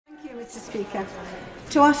Mr. Speaker,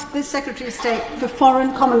 to ask the Secretary of State for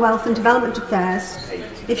Foreign, Commonwealth and Development Affairs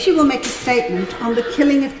if she will make a statement on the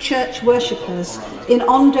killing of church worshippers in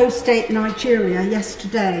Ondo State, Nigeria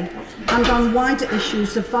yesterday, and on wider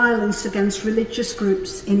issues of violence against religious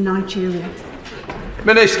groups in Nigeria.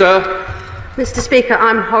 Minister. Mr. Speaker,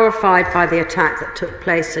 I'm horrified by the attack that took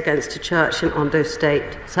place against a church in Ondo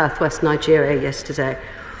State, southwest Nigeria, yesterday.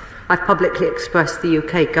 I've publicly expressed the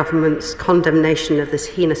UK government's condemnation of this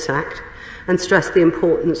heinous act and stressed the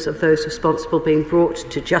importance of those responsible being brought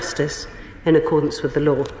to justice in accordance with the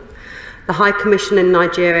law. The High Commission in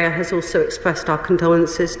Nigeria has also expressed our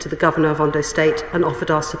condolences to the Governor of Ondo State and offered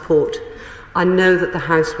our support. I know that the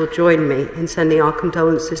House will join me in sending our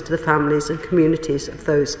condolences to the families and communities of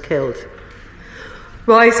those killed.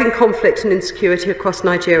 Rising conflict and insecurity across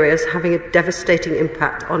Nigeria is having a devastating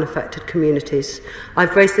impact on affected communities.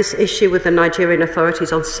 I've raised this issue with the Nigerian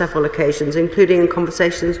authorities on several occasions, including in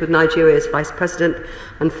conversations with Nigeria's Vice President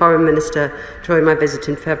and Foreign Minister during my visit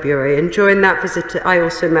in February. And during that visit, I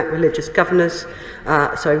also met regional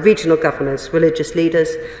governors, religious leaders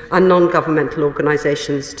and non-governmental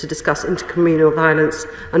organisations to discuss intercommunal violence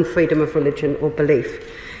and freedom of religion or belief.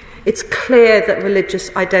 It's clear that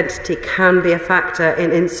religious identity can be a factor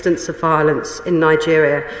in instances of violence in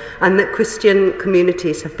Nigeria and that Christian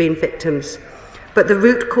communities have been victims. But the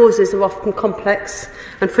root causes are often complex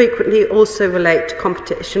and frequently also relate to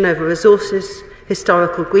competition over resources,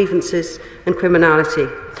 historical grievances and criminality.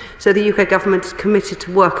 So the UK government is committed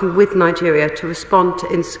to working with Nigeria to respond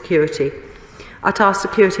to insecurity. At our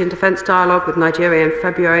security and defence dialogue with Nigeria in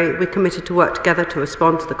February, we committed to work together to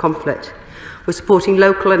respond to the conflict. We're supporting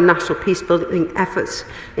local and national peace-building efforts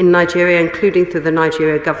in Nigeria, including through the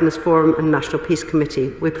Nigeria Governors Forum and National Peace Committee.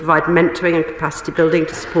 We provide mentoring and capacity building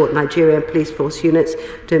to support Nigerian police force units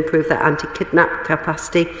to improve their anti-kidnap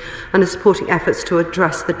capacity, and are supporting efforts to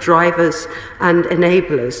address the drivers and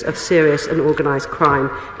enablers of serious and organised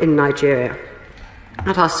crime in Nigeria.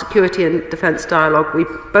 At our security and defence dialogue, we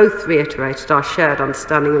both reiterated our shared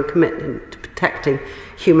understanding and commitment to protecting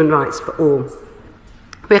human rights for all.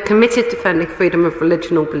 We are committed to defending freedom of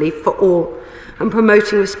religion or belief for all and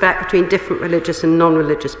promoting respect between different religious and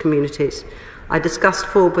non-religious communities. I discussed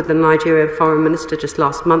FORB with the Nigerian Foreign Minister just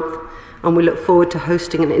last month, and we look forward to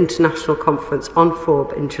hosting an international conference on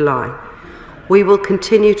FORB in July. We will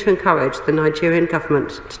continue to encourage the Nigerian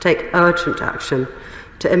government to take urgent action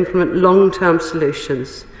to implement long-term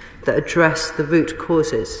solutions that address the root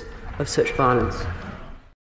causes of such violence.